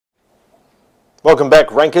Welcome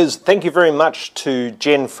back, Rankers. Thank you very much to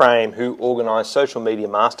Jen Frame, who organised Social Media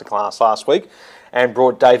Masterclass last week and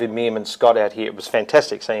brought David Meerman Scott out here. It was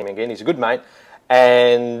fantastic seeing him again. He's a good mate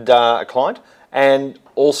and a client. And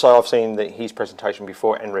also I've seen his presentation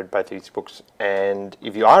before and read both of his books. And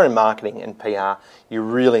if you are in marketing and PR, you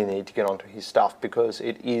really need to get onto his stuff because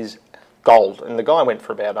it is gold. And the guy went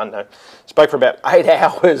for about, I don't know, spoke for about 8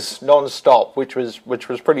 hours non-stop, which was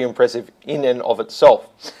pretty impressive in and of itself.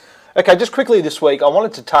 Okay, just quickly this week, I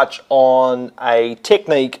wanted to touch on a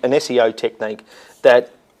technique, an SEO technique,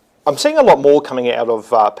 that I'm seeing a lot more coming out of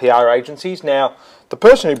PR agencies. Now, the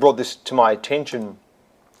person who brought this to my attention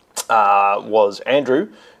was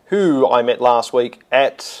Andrew, who I met last week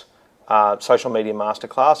at Social Media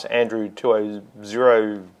Masterclass, Andrew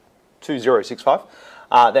 2065,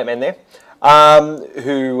 that man there,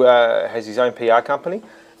 who has his own PR company.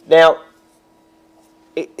 Now,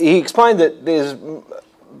 he explained that there's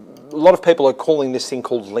a lot of people are calling this thing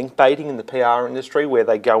called link baiting in the PR industry, where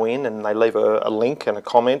they go in and they leave a link and a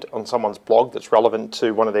comment on someone's blog that's relevant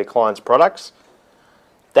to one of their clients' products.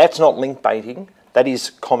 That's not link baiting, that is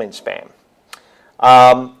comment spam.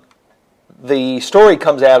 The story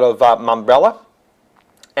comes out of Mumbrella,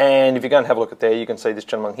 and if you go and have a look at there, you can see this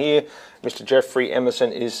gentleman here, Mr. Jeffrey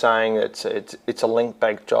Emerson, is saying it's a link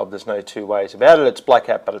bait job. There's no two ways about it. It's black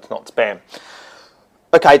hat, but it's not spam.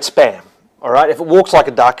 Okay, it's spam. All right, if it walks like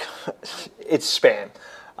a duck, it's spam.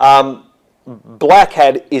 Black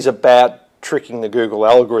hat is about tricking the Google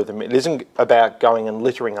algorithm. It isn't about going and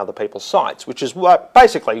littering other people's sites, which is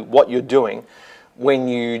basically what you're doing when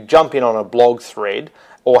you jump in on a blog thread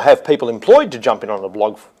or have people employed to jump in on a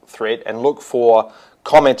blog thread and look for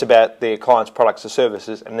comments about their clients' products or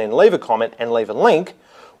services and then leave a comment and leave a link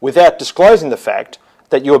without disclosing the fact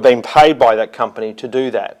that you're being paid by that company to do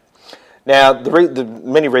that. Now, the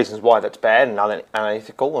many reasons why that's bad and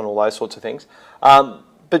unethical and all those sorts of things,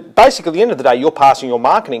 but basically at the end of the day, you're passing your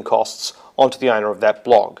marketing costs onto the owner of that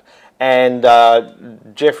blog. And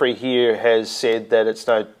Jeffrey here has said that it's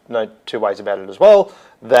no two ways about it as well,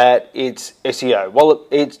 that it's SEO. Well,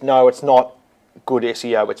 it's not good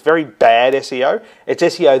SEO. It's very bad SEO. It's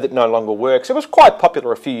SEO that no longer works. It was quite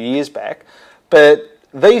popular a few years back, but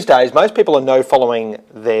these days, most people are no following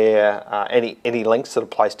their any links that are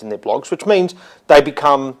placed in their blogs, which means they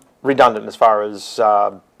become redundant as far as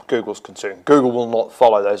Google's concerned. Google will not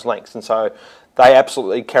follow those links, and so they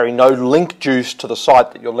absolutely carry no link juice to the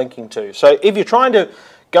site that you're linking to. So if you're trying to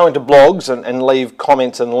go into blogs and leave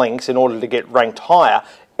comments and links in order to get ranked higher,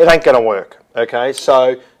 it ain't going to work. Okay,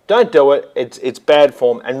 so don't do it. It's bad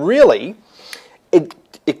form, and really, it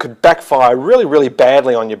could backfire really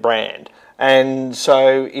badly on your brand. And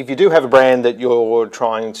so if you do have a brand that you're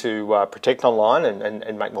trying to protect online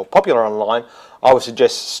and make more popular online, I would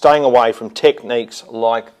suggest staying away from techniques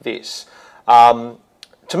like this. To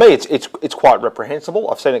me, it's quite reprehensible.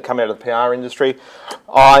 I've seen it come out of the PR industry.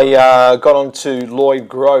 I got on to Lloyd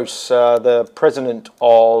Gross, the president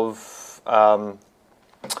of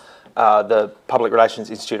the Public Relations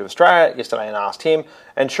Institute of Australia, yesterday, and asked him.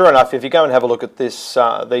 And sure enough, if you go and have a look at this,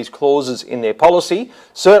 these clauses in their policy,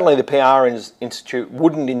 certainly the PR Institute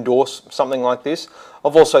wouldn't endorse something like this.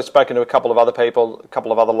 I've also spoken to a couple of other people, a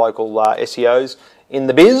couple of other local SEOs in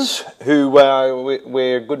the biz who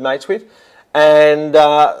we're good mates with, and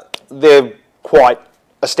they're quite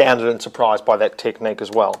astounded and surprised by that technique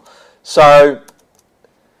as well. So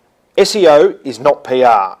SEO is not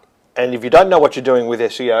PR. And if you don't know what you're doing with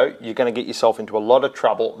SEO, you're going to get yourself into a lot of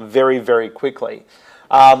trouble very quickly.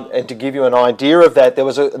 And to give you an idea of that, there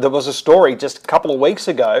was a story just a couple of weeks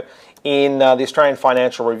ago in the Australian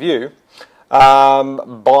Financial Review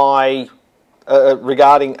regarding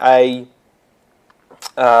a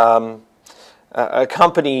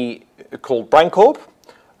company called BrainCorp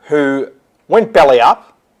who went belly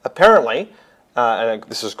up, apparently, and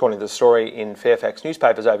this is according to the story in Fairfax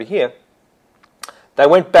newspapers over here. They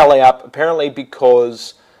went belly up apparently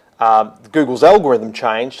because Google's algorithm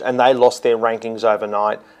changed and they lost their rankings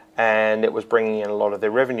overnight, and it was bringing in a lot of their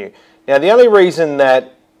revenue. Now, the only reason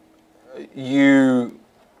that you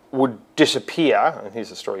would disappear, and here's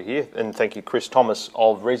the story here, and thank you Chris Thomas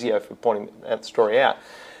of Rezio for pointing that story out.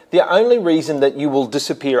 The only reason that you will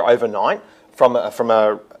disappear overnight from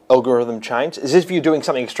a algorithm change is if you're doing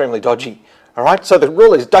something extremely dodgy. All right, so the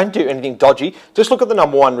rule is don't do anything dodgy. Just look at the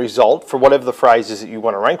 #1 result for whatever the phrase is that you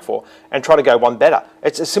want to rank for and try to go one better.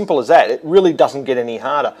 It's as simple as that. It really doesn't get any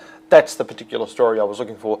harder. That's the particular story I was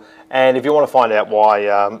looking for. And if you want to find out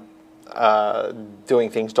why doing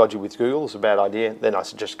things dodgy with Google is a bad idea, then I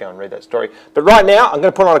suggest go and read that story. But right now, I'm going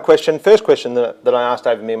to put on a question, first question that I asked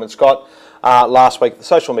David Meerman Scott last week at the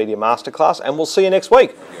Social Media Masterclass, and we'll see you next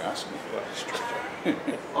week.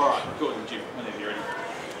 All right, cool, Jim. Whenever you're ready.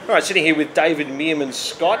 All right, sitting here with David Meerman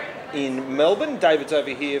Scott in Melbourne. David's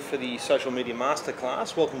over here for the Social Media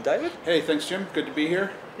Masterclass. Welcome, David. Hey, thanks, Jim. Good to be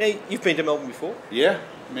here. Now, you've been to Melbourne before? Yeah,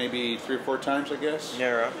 maybe 3 or 4 times, I guess.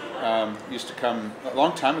 Yeah, right. Used to come a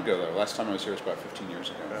long time ago, though. Last time I was here was about 15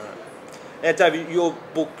 years ago. Now, David, your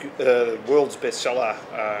book, world's bestseller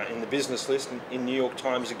in the business list, in New York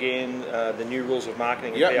Times again, The New Rules of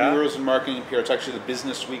Marketing and PR. Yeah, New Rules of Marketing and PR. It's actually the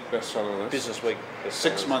Business Week bestseller list. Business Week.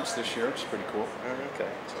 6 months this year, which is pretty cool. Okay.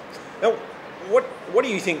 Now, what do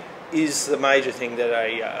you think is the major thing that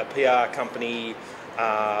a PR company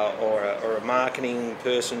or a marketing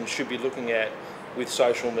person should be looking at with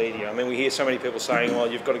social media? I mean, we hear so many people saying,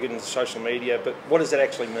 well, you've got to get into social media, but what does that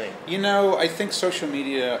actually mean? You know, I think social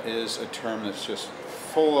media is a term that's just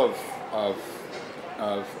full of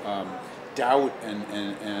doubt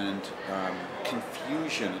and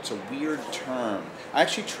confusion. It's a weird term. I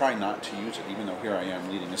actually try not to use it, even though here I am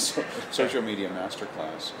leading a social media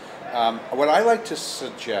masterclass. What I like to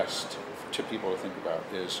suggest to people to think about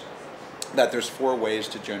is that there's 4 ways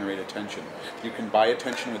to generate attention. You can buy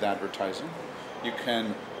attention with advertising. You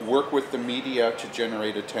can work with the media to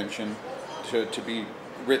generate attention, to be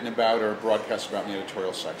written about or broadcast about in the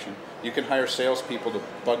editorial section. You can hire salespeople to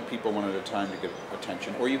bug people one at a time to get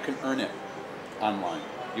attention, or you can earn it online.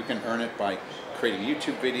 You can earn it by creating a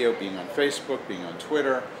YouTube video, being on Facebook, being on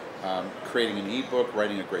Twitter, creating an ebook,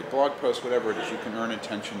 writing a great blog post, whatever it is. You can earn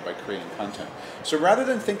attention by creating content. So rather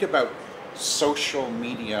than think about social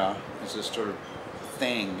media as this sort of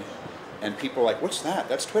thing, and people are like, what's that?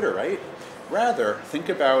 That's Twitter, right? Rather, think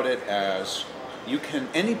about it as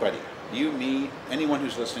anybody, you, me, anyone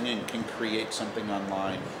who's listening in can create something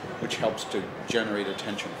online which helps to generate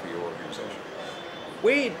attention for your organization.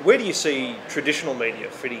 Where do you see traditional media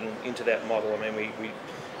fitting into that model? I mean, we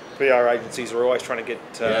PR agencies are always trying to get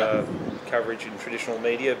coverage in traditional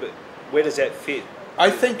media, but where does that fit? I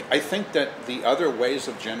think that the other ways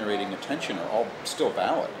of generating attention are all still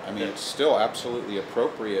valid. I mean, it's still absolutely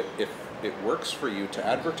appropriate if it works for you to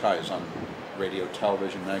advertise on radio,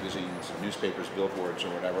 television, magazines, newspapers, billboards, or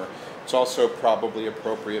whatever. It's also probably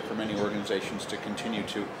appropriate for many organizations to continue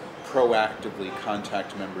to proactively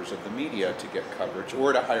contact members of the media to get coverage,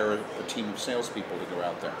 or to hire a team of salespeople to go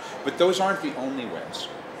out there. But those aren't the only ways.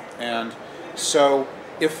 And so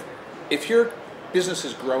if your business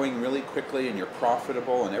is growing really quickly and you're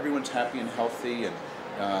profitable and everyone's happy and healthy and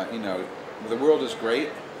the world is great,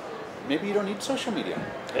 maybe you don't need social media.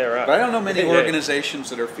 Yeah, right. But I don't know many organizations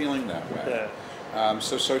that are feeling that way. Yeah.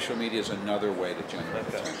 So social media is another way to generate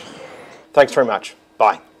attention. Thanks very much.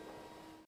 Bye.